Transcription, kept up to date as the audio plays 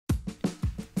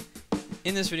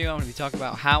In this video, I'm going to be talking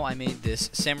about how I made this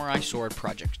samurai sword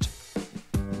project.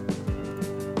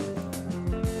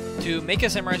 To make a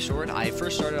samurai sword, I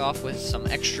first started off with some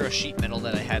extra sheet metal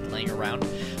that I had laying around.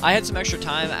 I had some extra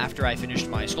time after I finished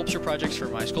my sculpture projects for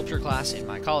my sculpture class in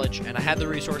my college, and I had the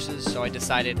resources, so I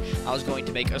decided I was going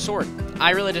to make a sword.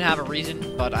 I really didn't have a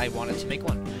reason, but I wanted to make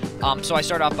one. So I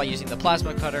started off by using the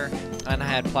plasma cutter, and I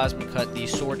had plasma cut the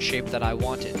sword shape that I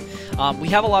wanted. We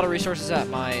have a lot of resources at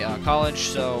my college,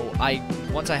 so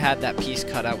once I had that piece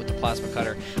cut out with the plasma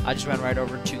cutter, I just went right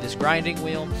over to this grinding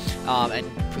wheel and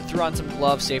threw on some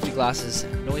gloves, safety glasses,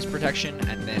 noise protection,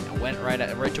 and then went right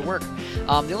to work.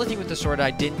 The only thing with the sword,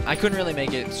 I couldn't really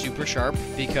make it super sharp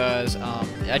because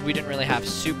we didn't really have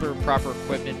super proper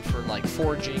equipment for like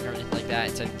forging or anything like that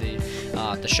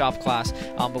inside the shop class.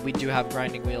 But we do have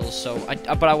grinding wheels, so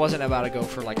but I wasn't about to go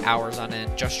for like hours on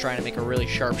end just trying to make a really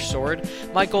sharp sword.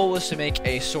 My goal was to make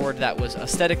a sword that was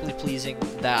aesthetically pleasing,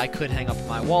 that I could hang up on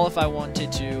my wall if I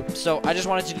wanted to. So I just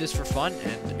wanted to do this for fun,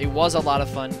 and it was a lot of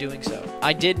fun doing so.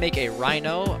 I did make a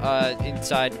rhino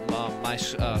inside my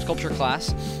sculpture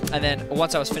class, and then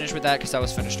once I was finished with that, because I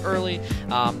was finished early,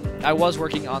 I was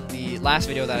working on the last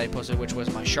video that I posted, which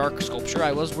was my shark sculpture.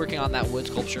 I was working on that wood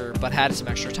sculpture, but had some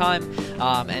extra time,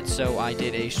 and so I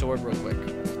did a sword real quick.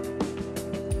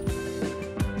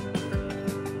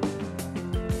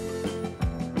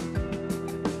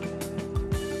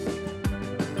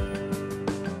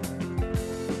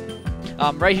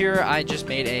 Right here, I just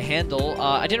made a handle.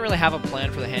 I didn't really have a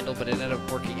plan for the handle, but it ended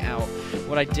up working out.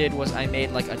 What I did was I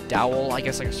made like a dowel, I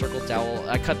guess like a circle dowel.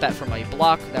 I cut that from a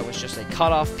block that was just a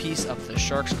cut-off piece of the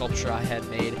shark sculpture I had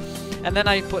made. And then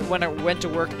when I went to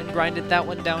work and grinded that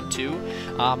one down too.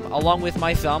 Along with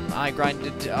my thumb, I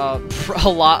grinded a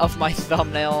lot of my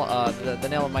thumbnail, the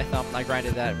nail of my thumb. I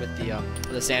grinded that with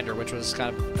the sander, which was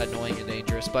kind of annoying and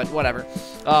dangerous, but whatever.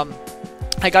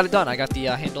 I got it done. I got the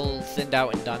handle thinned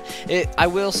out and done. I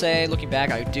will say, looking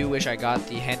back, I do wish I got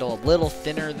the handle a little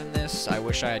thinner than this. I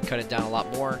wish I had cut it down a lot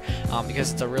more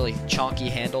because it's a really chonky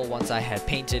handle once I had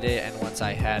painted it and once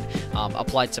I had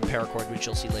applied some paracord, which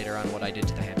you'll see later on what I did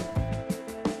to the handle.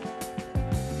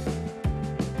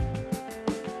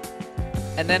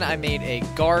 And then I made a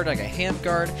guard, like a hand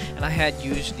guard, and I had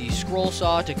used the scroll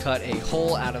saw to cut a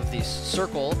hole out of the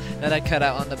circle that I cut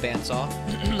out on the bandsaw.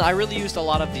 I really used a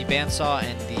lot of the bandsaw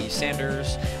and the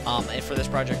sanders and for this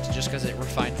project just because it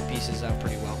refined the pieces out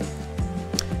pretty well.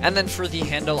 And then for the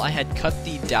handle, I had cut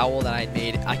the dowel that I had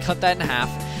made. I cut that in half,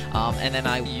 and then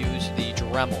I used the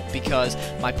Dremel because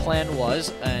my plan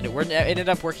was, and it ended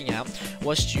up working out,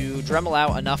 was to Dremel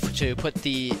out enough to put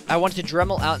I wanted to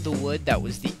Dremel out the wood that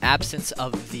was the absence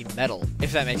of the metal,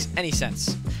 if that makes any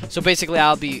sense. So basically,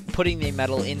 I'll be putting the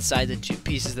metal inside the two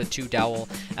pieces, the dowel,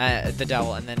 and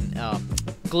then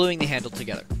gluing the handle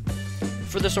together.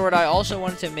 For the sword, I also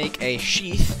wanted to make a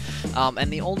sheath,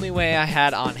 and the only way I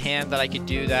had on hand that I could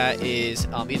do that is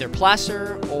either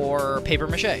plaster or paper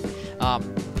mache.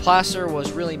 Plaster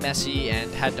was really messy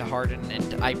and had to harden,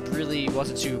 and I really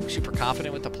wasn't super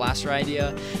confident with the plaster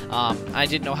idea. I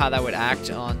didn't know how that would act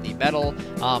on the metal,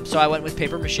 so I went with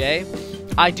paper mache.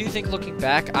 I do think, looking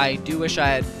back, I do wish I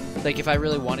had, like, if I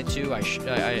really wanted to,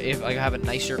 if I have a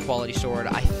nicer quality sword,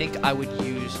 I think I would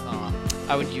use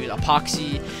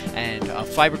epoxy and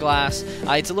fiberglass.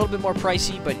 It's a little bit more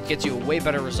pricey, but it gets you a way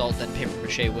better result than paper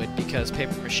mache would, because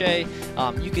paper mache,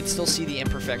 you can still see the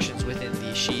imperfections within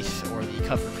the sheath or the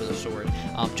cover for the sword,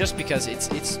 just because it's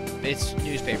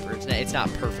newspaper. It's not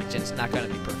perfect, and it's not going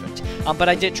to be perfect. But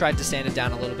I did try to sand it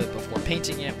down a little bit before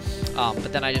painting it,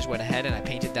 but then I just went ahead and I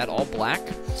painted that all black,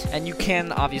 and you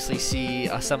can obviously see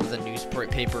some of the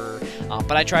newspaper,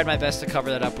 but I tried my best to cover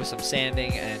that up with some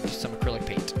sanding and some acrylic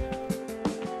paint.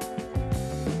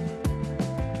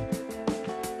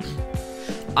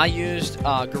 I used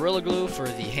Gorilla Glue for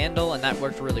the handle, and that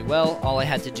worked really well. All I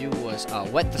had to do was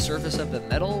wet the surface of the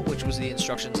metal, which was the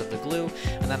instructions of the glue,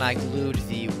 and then I glued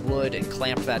the wood and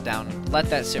clamped that down and let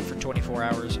that sit for 24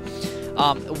 hours.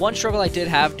 One struggle I did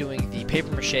have doing the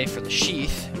paper mache for the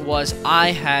sheath was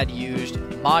I had used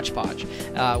Mod Podge,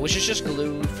 which is just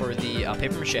glue for the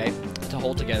paper mache to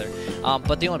hold together.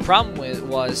 But the only problem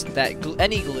was that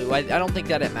any glue, I don't think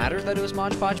that it mattered that it was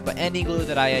Mod Podge, but any glue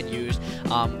that I had used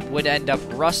would end up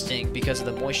rusting because of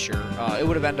the moisture. It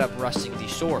would have ended up rusting the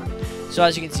sword. So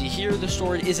as you can see here, the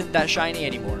sword isn't that shiny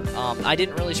anymore. I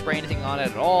didn't really spray anything on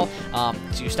it at all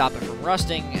to stop it from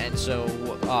rusting, and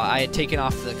so I had taken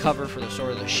off the cover for the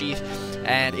sword of the sheath,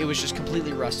 and it was just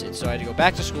completely rusted. So I had to go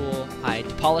back to school, I had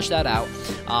to polish that out,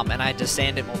 and I had to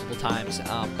sand it multiple times,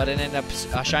 but it ended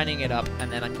up shining it up,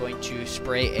 and then I'm going to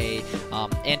spray a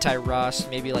anti-rust,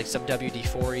 maybe like some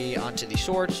WD-40 onto the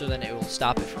sword, so then it will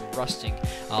stop it from rusting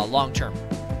long term.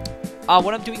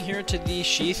 What I'm doing here to the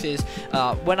sheath is,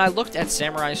 when I looked at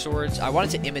samurai swords, I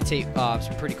wanted to imitate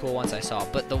some pretty cool ones I saw,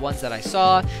 but the ones that I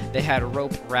saw, they had a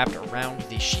rope wrapped around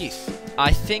the sheath.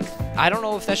 I don't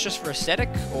know if that's just for aesthetic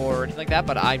or anything like that,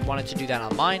 but I wanted to do that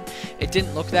on mine. It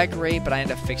didn't look that great, but I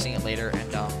ended up fixing it later,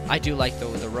 and I do like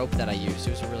the rope that I used.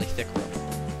 It was a really thick rope.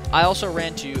 I also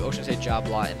ran to Ocean State Job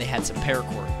Lot, and they had some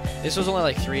paracord. This was only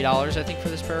like $3, I think, for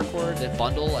this paracord, the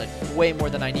bundle, and way more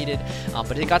than I needed.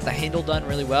 But it got the handle done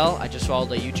really well. I just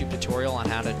followed a YouTube tutorial on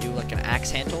how to do like an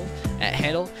axe handle,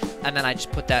 and then I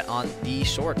just put that on the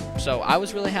sword. So I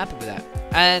was really happy with that.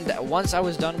 And once I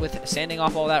was done with sanding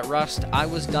off all that rust, I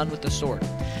was done with the sword.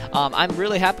 I'm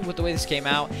really happy with the way this came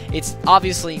out. It's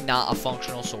obviously not a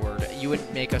functional sword. You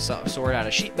wouldn't make a sword out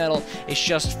of sheet metal. It's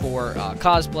just for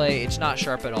cosplay. It's not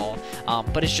sharp at all,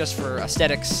 but it's just for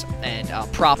aesthetics and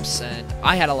props, and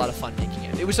I had a lot of fun making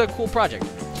it. It was a cool project.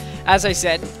 As I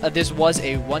said, this was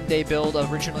a one-day build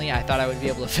originally. I thought I would be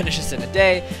able to finish this in a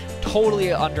day.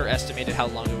 Totally underestimated how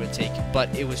long it would take,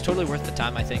 but it was totally worth the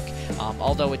time, I think.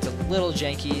 Although it's a little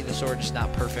janky, the sword is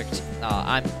not perfect,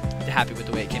 I'm happy with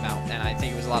the way it came out, and I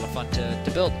think it was a lot of fun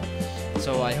to build.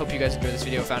 So I hope you guys enjoyed this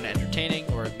video, found it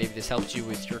entertaining, or maybe this helped you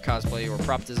with your cosplay or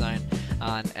prop design,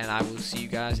 and I will see you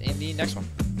guys in the next one.